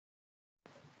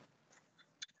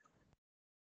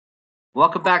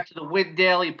Welcome back to the Win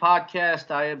Daily podcast.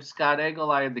 I am Scott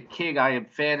Engel. I am the king. I am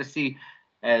fantasy,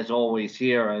 as always.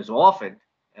 Here, as often,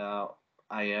 uh,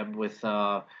 I am with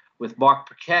Mark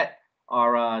Paquette,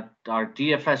 our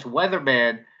DFS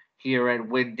weatherman here at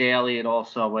Win Daily, and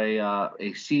also a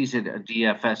seasoned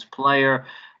DFS player.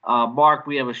 Mark,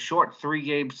 we have a short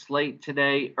three-game slate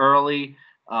today, early.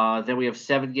 Then we have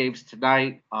seven games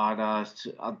tonight.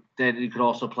 Then you can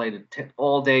also play the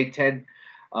all day 10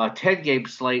 game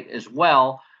slate as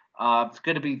well. It's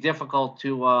going to be difficult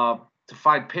to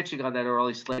find pitching on that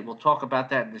early slate. We'll talk about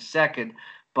that in a second.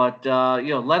 But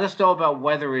let us know about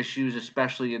weather issues,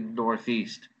 especially in the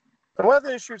Northeast. The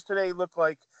weather issues today look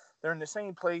like they're in the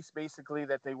same place basically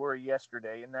that they were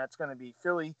yesterday, and that's going to be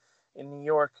Philly in New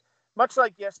York. Much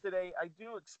like yesterday, I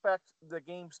do expect the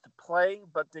games to play,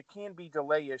 but there can be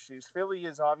delay issues. Philly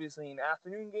is obviously an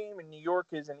afternoon game, and New York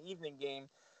is an evening game.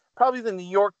 Probably the New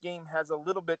York game has a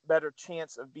little bit better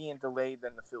chance of being delayed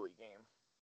than the Philly game.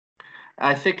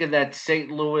 I think in that St.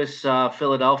 Louis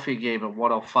Philadelphia game at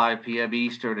 1:05 p.m.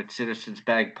 Eastern at Citizens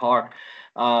Bank Park,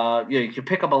 you can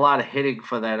pick up a lot of hitting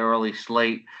for that early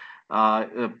slate,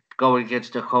 going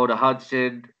against Dakota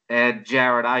Hudson and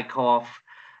Jared Eichhoff.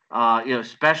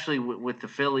 Especially with the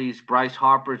Phillies, Bryce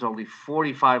Harper's only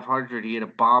 4,500. He had a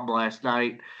bomb last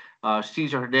night.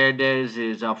 Cesar Hernandez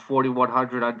is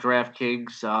 4,100 on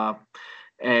DraftKings,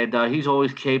 and he's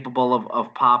always capable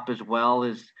of pop as well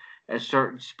as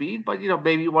certain speed. But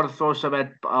maybe you want to throw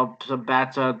some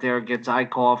bats out there against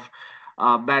Eichhoff.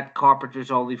 Matt Carpenter's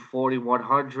only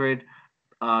 4,100.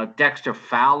 Dexter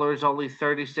Fowler is only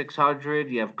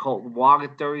 3,600. You have Colton Wong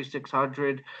at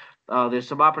 3,600. There's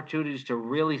some opportunities to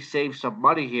really save some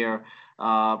money here.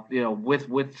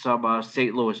 With some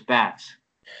St. Louis bats.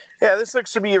 Yeah, this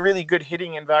looks to be a really good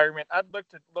hitting environment. I'd look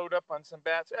to load up on some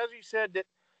bats. As you said, that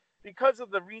because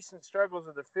of the recent struggles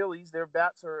of the Phillies, their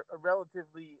bats are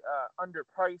relatively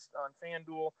underpriced on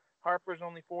FanDuel. Harper's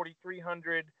only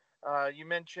 4,300. You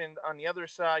mentioned on the other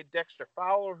side Dexter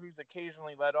Fowler, who's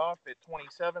occasionally let off at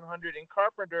 2,700, and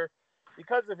Carpenter,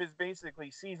 because of his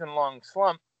basically season-long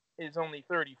slump, is only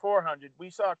 3,400.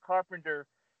 We saw Carpenter,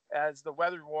 as the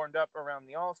weather warmed up around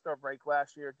the All-Star break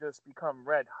last year, just become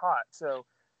red hot. So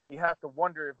you have to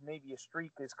wonder if maybe a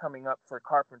streak is coming up for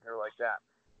Carpenter like that.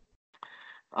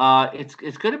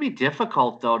 It's going to be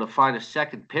difficult though to find a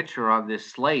second pitcher on this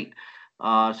slate.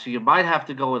 So you might have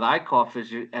to go with Eichhoff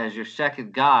as your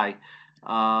second guy.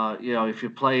 If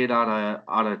you're playing on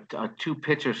a two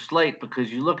pitcher slate,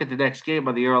 because you look at the next game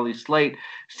on the early slate,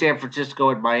 San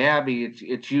Francisco and Miami,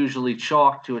 it's usually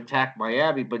chalk to attack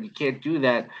Miami, but you can't do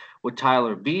that with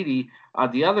Tyler Beede. On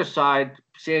the other side,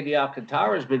 Sandy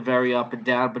Alcantara has been very up and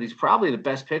down, but he's probably the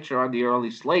best pitcher on the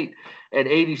early slate at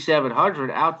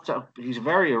 8,700. He's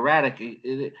very erratic.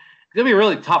 It's gonna be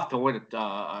really tough to win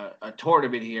a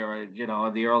tournament here,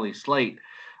 on the early slate.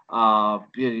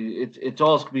 It's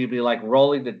also going to be like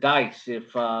rolling the dice.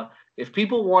 If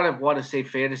people want to say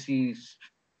fantasy,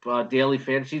 daily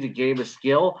fantasy, the game of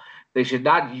skill, they should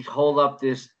not hold up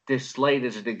this slate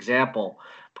as an example,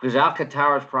 because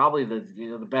Alcantara is probably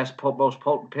the best most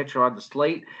potent pitcher on the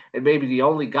slate, and maybe the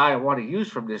only guy I want to use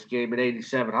from this game at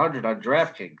 8,700 on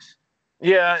DraftKings.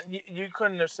 Yeah, you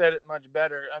couldn't have said it much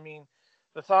better. I mean,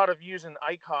 the thought of using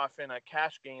Eichhoff in a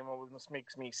cash game almost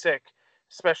makes me sick,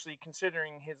 especially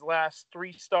considering his last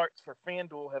three starts for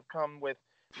FanDuel have come with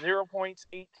 0 points,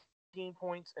 18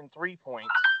 points, and 3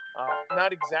 points.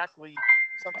 Not exactly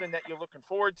something that you're looking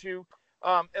forward to.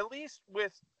 At least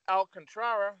with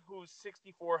Alcantara, who's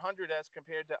 6,400 as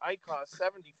compared to Eichhoff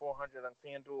 7,400 on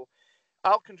FanDuel.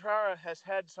 Alcantara has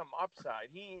had some upside.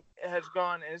 He has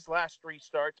gone in his last three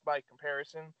starts by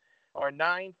comparison are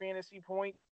 9 fantasy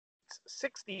points,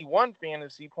 61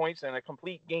 fantasy points, and a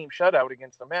complete game shutout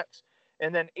against the Mets,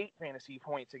 and then 8 fantasy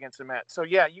points against the Mets. So,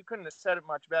 yeah, you couldn't have said it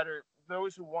much better.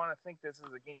 Those who want to think this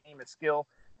is a game of skill,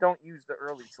 don't use the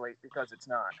early slate because it's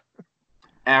not.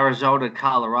 Arizona and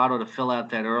Colorado to fill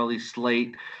out that early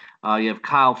slate. You have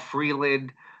Kyle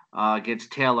Freeland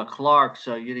against Taylor Clark.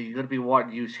 So you're going to be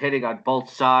wanting to use hitting on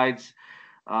both sides.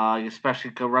 Especially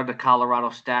go run the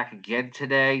Colorado stack again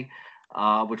today.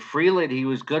 With Freeland, he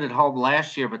was good at home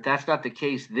last year, but that's not the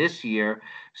case this year.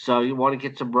 So you want to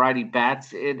get some righty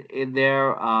bats in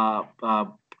there.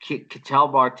 Ketel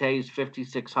Marte is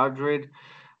 5,600.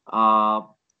 Uh,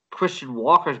 Christian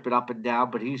Walker's been up and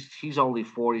down, but he's only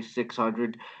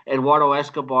 4,600. Eduardo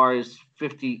Escobar is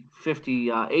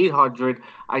 5,800.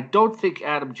 I don't think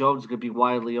Adam Jones is going to be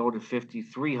widely owned at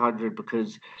 5,300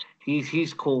 because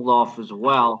he's cooled off as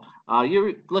well.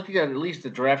 You're looking at least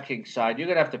the DraftKings side. You're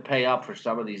going to have to pay up for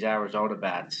some of these Arizona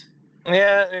bats.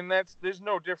 Yeah, and there's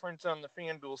no difference on the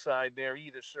FanDuel side there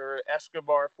either, sir.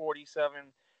 Escobar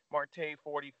 47, Marte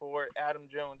 44, Adam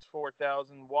Jones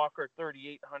 4,000, Walker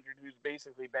 3,800, who's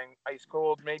basically been ice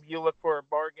cold. Maybe you look for a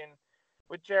bargain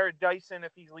with Jared Dyson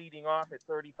if he's leading off at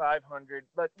 3,500.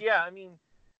 But yeah, I mean,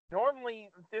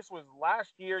 normally if this was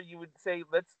last year, you would say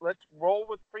let's roll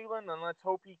with Freeland and let's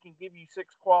hope he can give you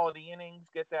 6 quality innings,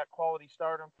 get that quality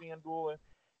start on FanDuel,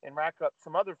 and rack up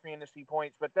some other fantasy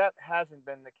points, but that hasn't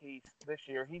been the case this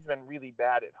year. He's been really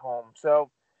bad at home. So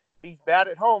if he's bad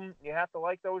at home, you have to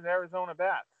like those Arizona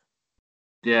bats.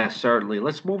 Yeah, certainly.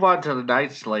 Let's move on to the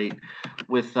night slate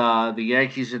with the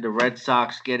Yankees and the Red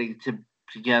Sox getting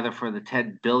together for the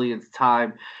 10 billionth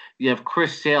time. You have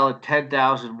Chris Sale at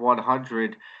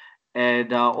 10,100,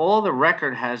 and all the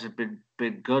record hasn't been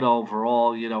good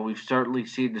overall. You know, we've certainly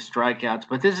seen the strikeouts,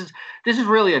 but this is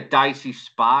really a dicey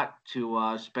spot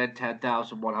to spend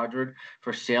 10,100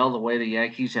 for Sale the way the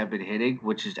Yankees have been hitting,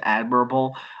 which is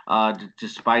admirable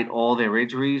despite all their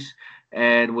injuries.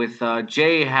 And with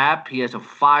Jay Happ, he has a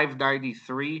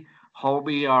 5.93 home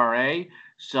ERA.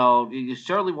 So you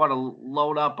certainly want to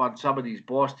load up on some of these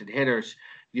Boston hitters.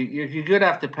 You're going to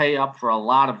have to pay up for a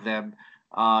lot of them,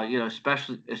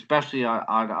 especially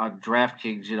on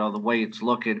DraftKings, the way it's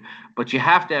looking. But you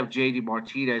have to have JD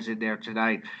Martinez in there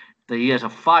tonight. He has a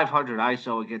 500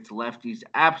 ISO against lefties,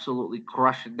 absolutely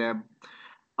crushing them.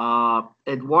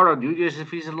 Eduardo Nunez,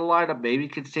 if he's in the lineup, maybe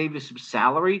can save you some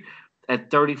salary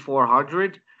at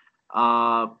 3,400.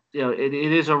 It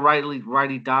is a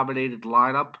righty dominated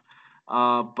lineup.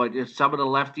 But some of the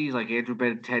lefties, like Andrew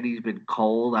Benintendi's been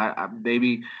cold.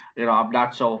 Maybe I'm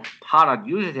not so hot on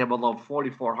using him. Although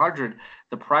 4,400,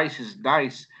 the price is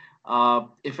nice.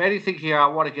 If anything here, I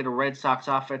want to get a Red Sox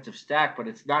offensive stack, but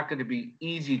it's not going to be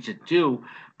easy to do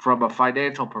from a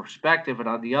financial perspective. And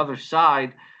on the other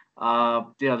side,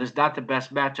 there's not the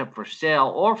best matchup for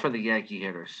Sale or for the Yankee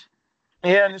hitters.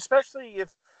 Yeah, and especially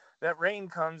if that rain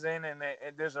comes in and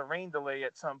there's a rain delay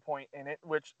at some point in it,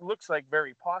 which looks like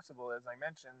very possible, as I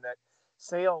mentioned, that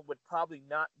Sale would probably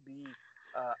not be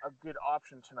a good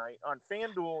option tonight. On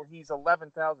FanDuel, he's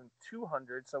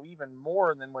 11,200, so even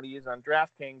more than what he is on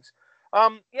DraftKings.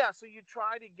 Yeah, so you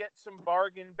try to get some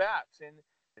bargain bats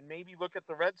and maybe look at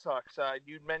the Red Sox side.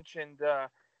 You'd mentioned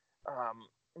um,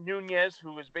 Nunez,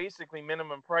 who is basically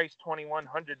minimum price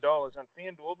 $2,100 on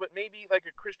FanDuel, but maybe like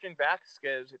a Christian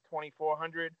Vasquez at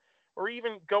 2,400, or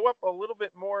even go up a little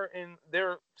bit more in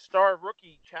their star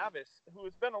rookie Chavis, who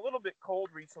has been a little bit cold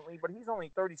recently, but he's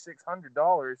only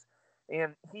 $3,600,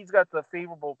 and he's got the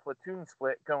favorable platoon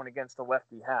split going against the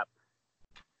lefty Hap.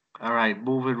 All right,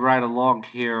 moving right along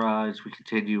here as we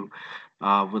continue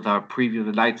with our preview of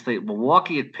the night slate.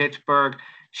 Milwaukee at Pittsburgh.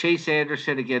 Chase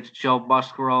Anderson against Joe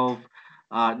Musgrove.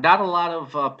 Not a lot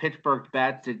of Pittsburgh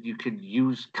bats that you can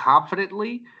use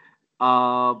confidently,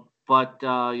 uh, but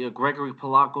Gregory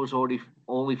Polanco is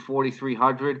only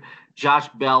 4,300. Josh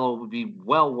Bell would be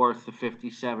well worth the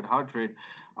 5,700.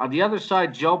 On the other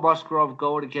side, Joe Musgrove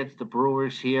going against the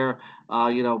Brewers here.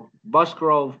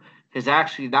 Musgrove has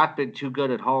actually not been too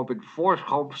good at home. In 4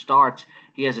 home starts,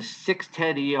 he has a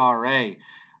 6.10 ERA.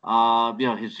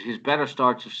 His better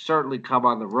starts have certainly come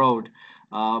on the road.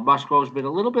 Musgrove's been a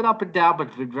little bit up and down,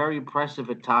 but been very impressive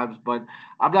at times. But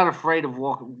I'm not afraid of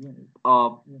walking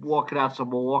out some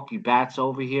Milwaukee bats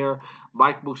over here.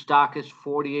 Mike Moustakas,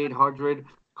 4,800.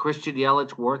 Christian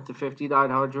Yelich worth the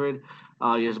 5,900.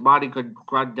 Yasmani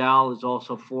Grandal is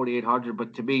also 4,800.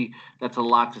 But to me, that's a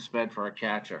lot to spend for a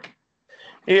catcher.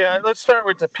 Yeah, let's start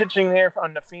with the pitching there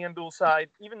on the FanDuel side.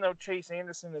 Even though Chase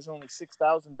Anderson is only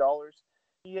 $6,000,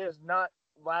 he has not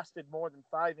lasted more than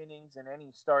 5 innings in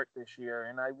any start this year,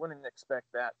 and I wouldn't expect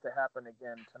that to happen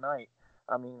again tonight.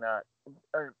 I mean,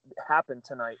 or happen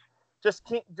tonight. Just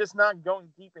not going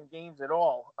deep in games at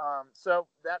all. So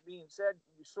that being said,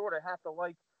 you sort of have to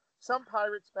like some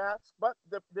Pirates bats, but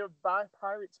the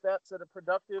Pirates bats that are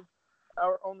productive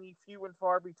are only few and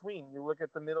far between. You look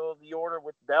at the middle of the order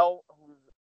with Bell, who's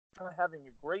having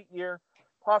a great year,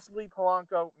 possibly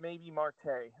Polanco, maybe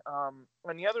Marte. On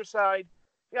the other side,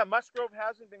 yeah, Musgrove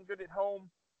hasn't been good at home,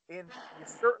 and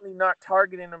you're certainly not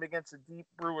targeting him against a deep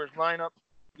Brewers lineup.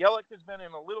 Yelich has been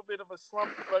in a little bit of a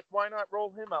slump, but why not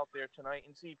roll him out there tonight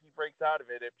and see if he breaks out of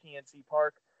it at PNC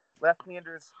Park?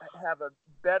 Left-handers have a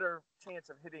better chance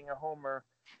of hitting a homer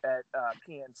at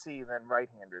PNC than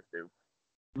right-handers do.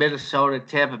 Minnesota,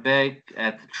 Tampa Bay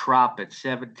at the Trop at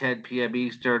 7:10 p.m.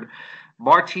 Eastern.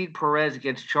 Martin Perez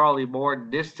against Charlie Morton.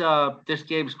 This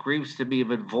game screams to me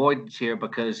of avoidance here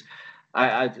because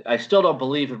I still don't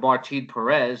believe in Martin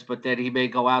Perez, but then he may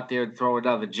go out there and throw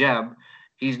another gem.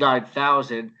 He's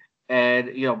 9,000,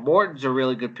 And Morton's a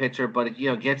really good pitcher, but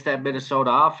against that Minnesota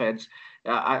offense,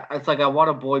 it's like I want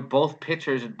to avoid both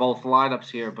pitchers in both lineups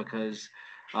here because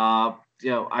I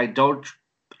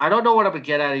don't know what I'm gonna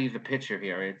get out of either pitcher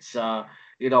here. It's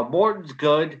Morton's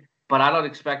good, but I don't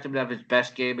expect him to have his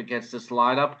best game against this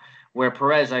lineup. Where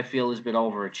Perez, I feel, has been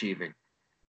overachieving.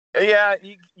 Yeah,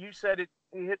 you said it.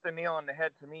 You hit the nail on the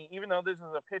head to me. Even though this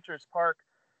is a pitcher's park,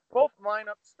 both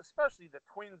lineups, especially the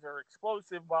Twins, are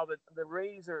explosive, while the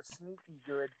Rays are sneaky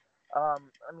good. I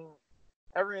mean,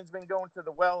 everyone's been going to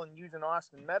the well and using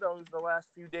Austin Meadows the last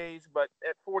few days, but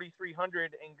at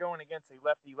 4,300 and going against a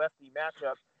lefty-lefty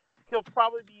matchup, he'll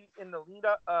probably be in the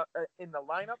in the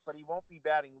lineup, but he won't be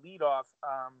batting leadoff.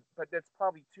 But that's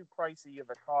probably too pricey of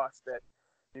a cost that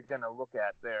you're going to look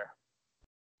at there.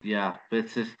 Yeah,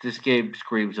 this game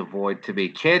screams avoid to me.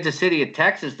 Kansas City and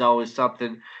Texas, though, is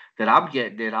something that I'm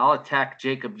getting in. I'll attack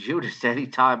Jacob Judas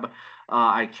anytime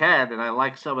I can, and I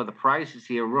like some of the prices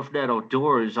here. Rougned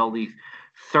Odor is only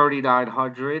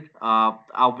 3,900.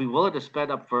 I'll be willing to spend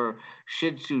up for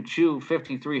Shin-Soo Choo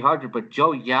 5,300, but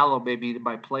Joe Gallo may be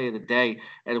my play of the day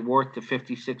and worth the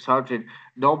 5,600.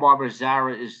 Nomar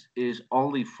Mazara is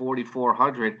only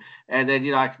 4,400, and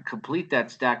then I can complete that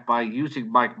stack by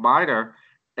using Mike Minor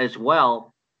as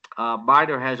well.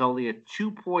 Minor has only a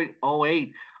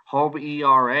 2.08 home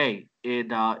ERA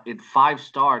in 5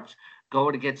 starts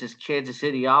going against his Kansas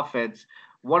City offense.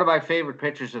 One of my favorite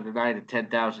pitchers of the night at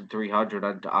 10,300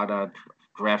 on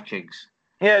DraftKings.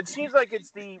 Yeah, it seems like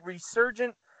it's the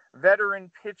resurgent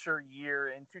veteran pitcher year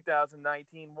in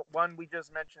 2019. One we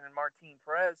just mentioned in Martin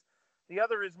Perez. The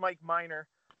other is Mike Minor.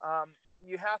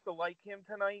 You have to like him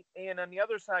tonight. And on the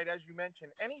other side, as you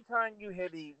mentioned, anytime you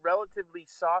hit a relatively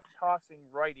soft tossing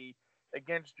righty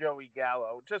against Joey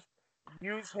Gallo, just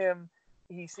use him.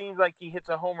 He seems like he hits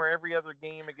a homer every other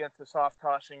game against a soft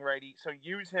tossing righty. So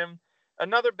use him.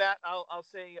 Another bat I'll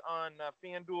say on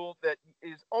FanDuel that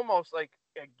is almost like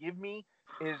a give me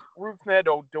is Rougned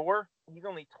Odor. He's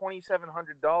only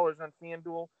 $2,700 on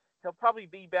FanDuel. He'll probably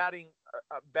be batting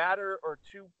a batter or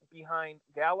two behind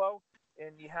Gallo,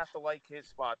 and you have to like his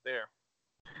spot there.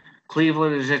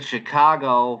 Cleveland is at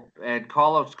Chicago, and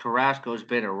Carlos Carrasco's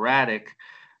been erratic.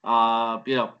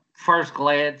 First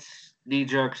glance, knee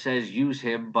jerk says use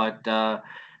him, but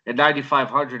at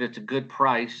 9,500, it's a good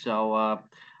price. So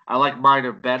I like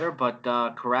Minor better, but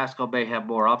Carrasco may have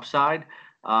more upside.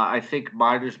 I think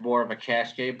Minor's more of a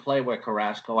cash game play, where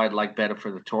Carrasco I'd like better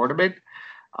for the tournament.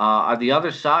 On the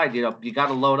other side, you got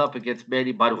to load up against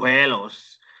Manny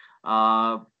Banuelos.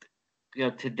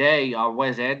 Today,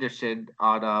 Wes Anderson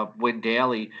on Win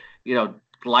Daily,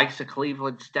 likes a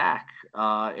Cleveland stack.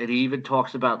 And he even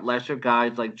talks about lesser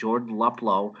guys like Jordan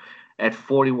Luplow at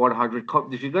 4,100.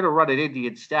 If you're going to run an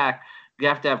Indian stack, you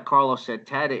have to have Carlos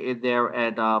Santana in there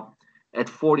at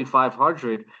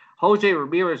 4,500. Jose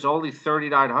Ramirez only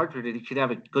 3,900, and he can have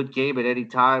a good game at any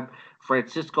time.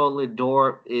 Francisco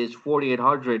Lindor is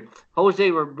 4,800.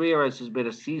 Jose Ramirez has been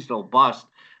a seasonal bust,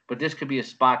 but this could be a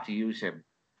spot to use him.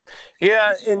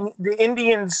 Yeah, and the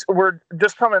Indians were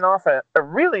just coming off a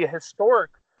really historic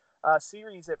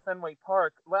series at Fenway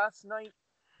Park. Last night,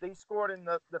 they scored in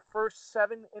the first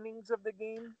 7 innings of the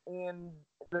game, and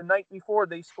the night before,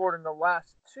 they scored in the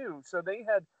last 2. So they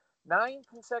had 9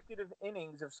 consecutive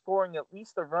innings of scoring at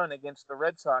least a run against the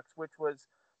Red Sox, which was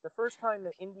the first time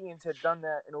the Indians had done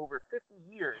that in over 50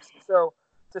 years. So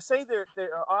to say their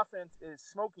offense is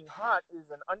smoking hot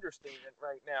is an understatement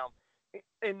right now.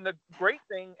 And the great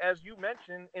thing, as you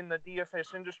mentioned, in the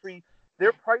DFS industry,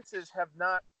 their prices have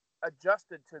not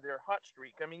adjusted to their hot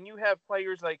streak. I mean, you have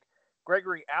players like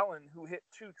Gregory Allen, who hit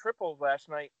 2 triples last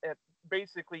night at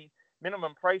basically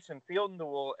minimum price in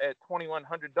FanDuel at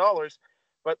 $2,100.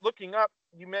 But looking up,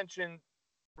 you mentioned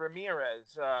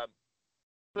Ramirez,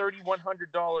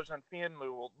 $3,100 on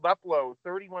FanDuel. Luplow,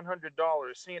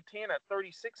 $3,100. Santana,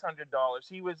 $3,600.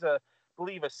 He was, I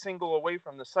believe, a single away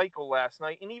from the cycle last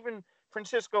night. And even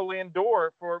Francisco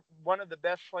Lindor, for one of the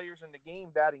best players in the game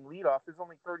batting leadoff, is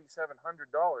only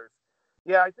 $3,700.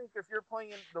 Yeah, I think if you're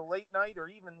playing the late night or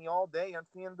even the all day on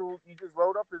FanDuel, you just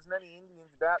load up as many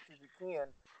Indians bats as you can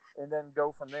and then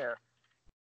go from there.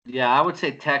 Yeah, I would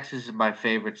say Texas is my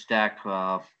favorite stack,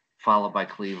 followed by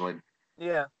Cleveland.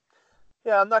 Yeah,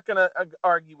 I'm not going to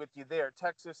argue with you there.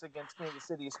 Texas against Kansas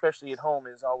City, especially at home,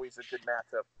 is always a good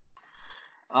matchup.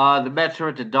 The Mets are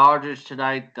at the Dodgers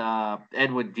tonight.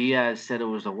 Edwin Diaz said it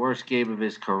was the worst game of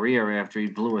his career after he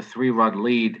blew a 3-run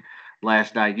lead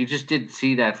last night. You just didn't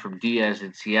see that from Diaz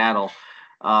in Seattle.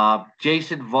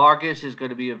 Jason Vargas is going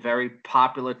to be a very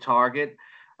popular target.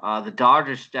 The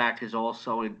Dodgers stack is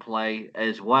also in play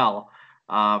as well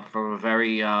for a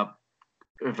very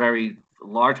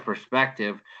large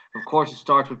perspective. Of course, it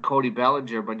starts with Cody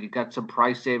Bellinger, but you got some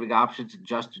price saving options in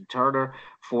Justin Turner,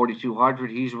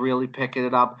 4,200. He's really picking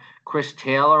it up. Chris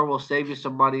Taylor will save you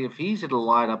some money if he's in the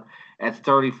lineup at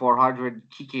 3,400.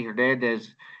 Kiki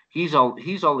Hernandez, he's only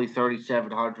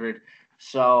 3,700.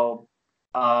 So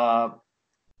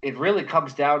it really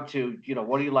comes down to,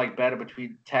 what do you like better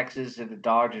between Texas and the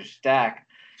Dodgers stack?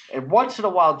 And once in a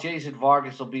while, Jason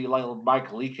Vargas will be like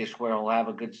Mike Leakish, where he'll have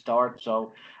a good start.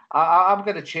 So I'm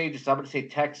going to change this. I'm going to say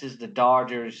Texas, the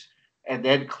Dodgers, and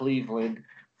then Cleveland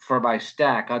for my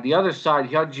stack. On the other side,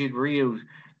 Hyunjin Ryu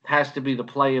has to be the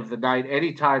play of the night.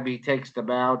 Anytime he takes the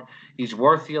mound, he's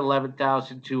worth the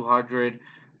 11,200.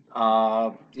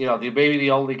 Maybe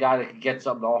the only guy that can get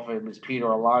something off of him is Peter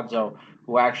Alonso,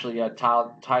 who actually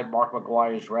tied Mark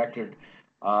McGwire's record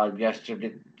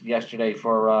yesterday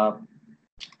for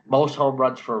most home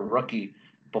runs for a rookie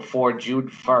before June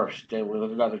 1st,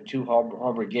 with another 2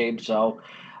 homer games. So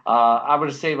I'm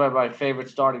going to say my favorite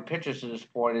starting pitchers to this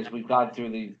point is we've gone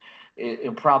through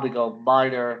it'll probably go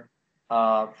Minor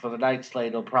for the night slate.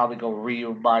 It'll probably go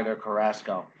Ryu, Minor,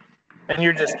 Carrasco. And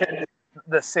you're just getting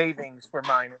the savings for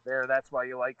Minor there. That's why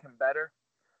you like him better.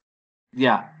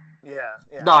 Yeah. Yeah.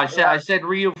 No, I said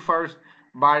Ryu first,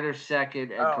 Minor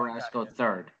second, and Carrasco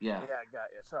third. Yeah. Yeah, I got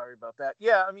you. Sorry about that.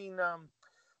 Yeah, I mean,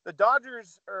 the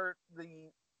Dodgers are the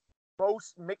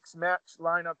most mixed match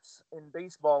lineups in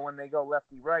baseball when they go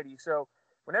lefty-righty. So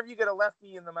whenever you get a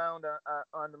lefty in the mound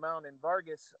on the mound in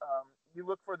Vargas, you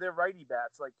look for their righty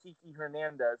bats like Kiki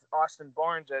Hernandez, Austin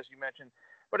Barnes, as you mentioned.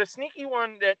 But a sneaky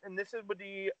one and this would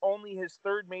be only his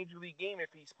third major league game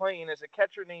if he's playing, is a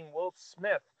catcher named Will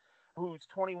Smith, who's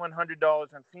 $2,100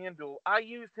 on FanDuel. I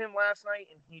used him last night,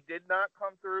 and he did not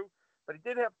come through, but he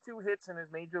did have 2 hits in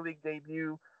his major league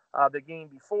debut the game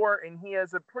before, and he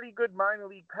has a pretty good minor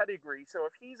league pedigree. So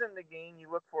if he's in the game, you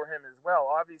look for him as well.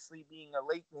 Obviously, being a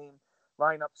late game,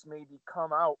 lineups maybe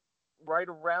come out right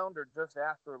around or just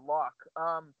after lock.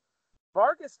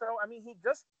 Vargas, though, I mean, he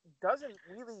just doesn't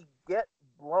really get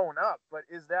blown up, but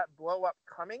is that blow up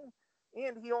coming?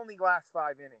 And he only lasts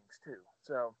 5 innings, too.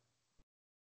 So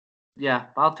yeah,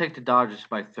 I'll take the Dodgers,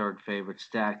 my third favorite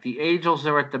stack. The Angels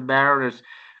are at the Mariners.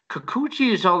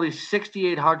 Kikuchi is only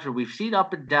 6,800. We've seen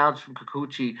up and downs from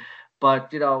Kikuchi, but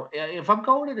if I'm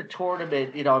going to the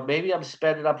tournament, maybe I'm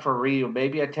spending up for Ryu.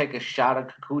 Maybe I take a shot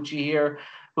at Kikuchi here,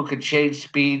 who can change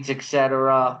speeds,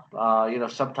 etc.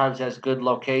 Sometimes has good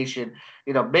location.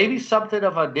 Maybe something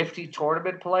of a nifty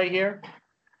tournament play here.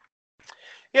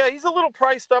 Yeah, he's a little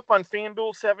priced up on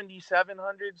FanDuel,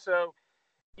 7,700. So.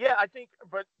 Yeah, I think,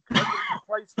 but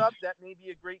priced up, that may be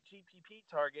a great GPP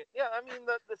target. Yeah, I mean,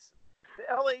 the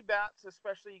LA bats,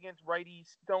 especially against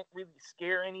righties, don't really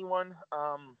scare anyone.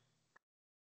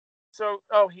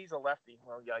 He's a lefty.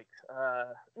 Well,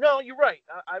 yikes. No, you're right.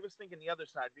 I was thinking the other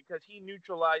side because he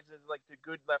neutralizes like the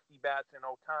good lefty bats in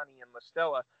Ohtani and La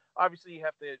Stella. Obviously, you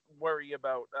have to worry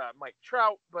about Mike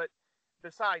Trout, but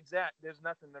besides that, there's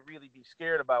nothing to really be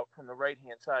scared about from the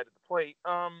right-hand side of the plate.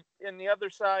 And the other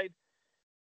side,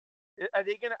 are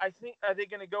they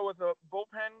gonna go with a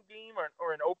bullpen game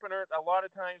or an opener? A lot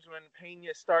of times when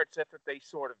Pena starts, that's what they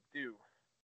sort of do.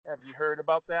 Have you heard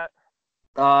about that?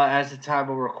 As the time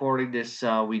of recording this,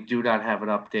 we do not have an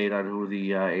update on who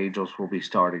the Angels will be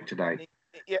starting tonight.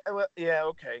 Yeah,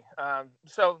 okay.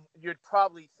 So you'd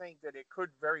probably think that it could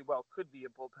be a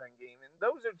bullpen game, and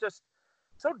those are just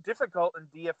so difficult in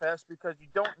DFS because you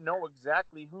don't know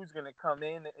exactly who's going to come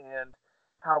in and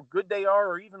how good they are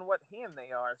or even what hand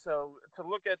they are. So to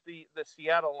look at the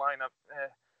Seattle lineup,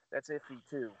 that's iffy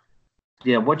too.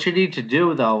 Yeah, what you need to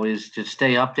do, though, is to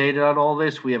stay updated on all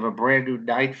this. We have a brand new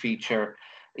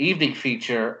evening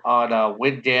feature on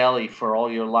Win Daily for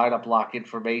all your lineup lock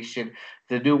information.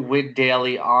 The new Win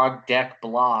Daily on deck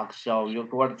blog. So you'll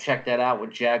want to check that out with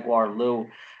Jaguar Lou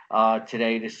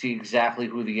today to see exactly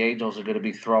who the Angels are going to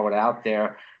be throwing out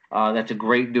there. That's a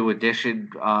great new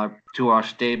addition to our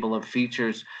stable of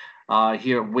features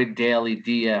here at Win Daily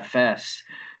DFS.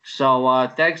 So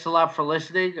thanks a lot for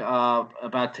listening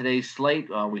about today's slate.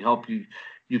 We hope you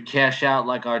cash out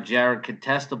like our Jared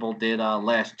Contestable did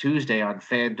last Tuesday on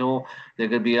FanDuel. There's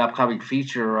going to be an upcoming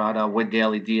feature on Win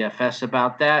Daily DFS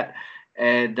about that.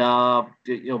 And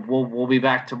we'll be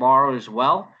back tomorrow as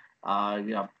well. Our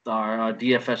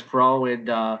DFS Pro and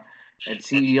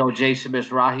CEO Jason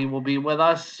Mizrahi will be with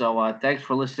us. So thanks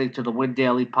for listening to the Win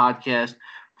Daily podcast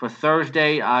for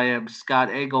Thursday. I am Scott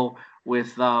Engel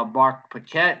with Mark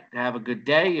Paquette. Have a good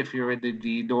day. If you're in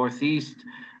the Northeast,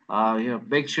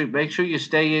 make sure you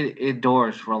stay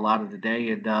indoors for a lot of the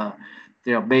day, and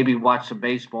maybe watch some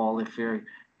baseball if you're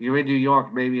you're in New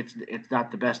York, maybe it's not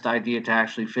the best idea to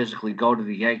actually physically go to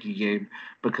the Yankee game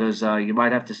because you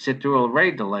might have to sit through a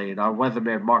rain delay, and our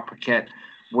weatherman Mark Paquette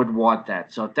wouldn't want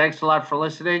that. So thanks a lot for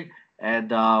listening,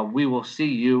 and we will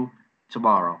see you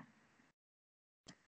tomorrow.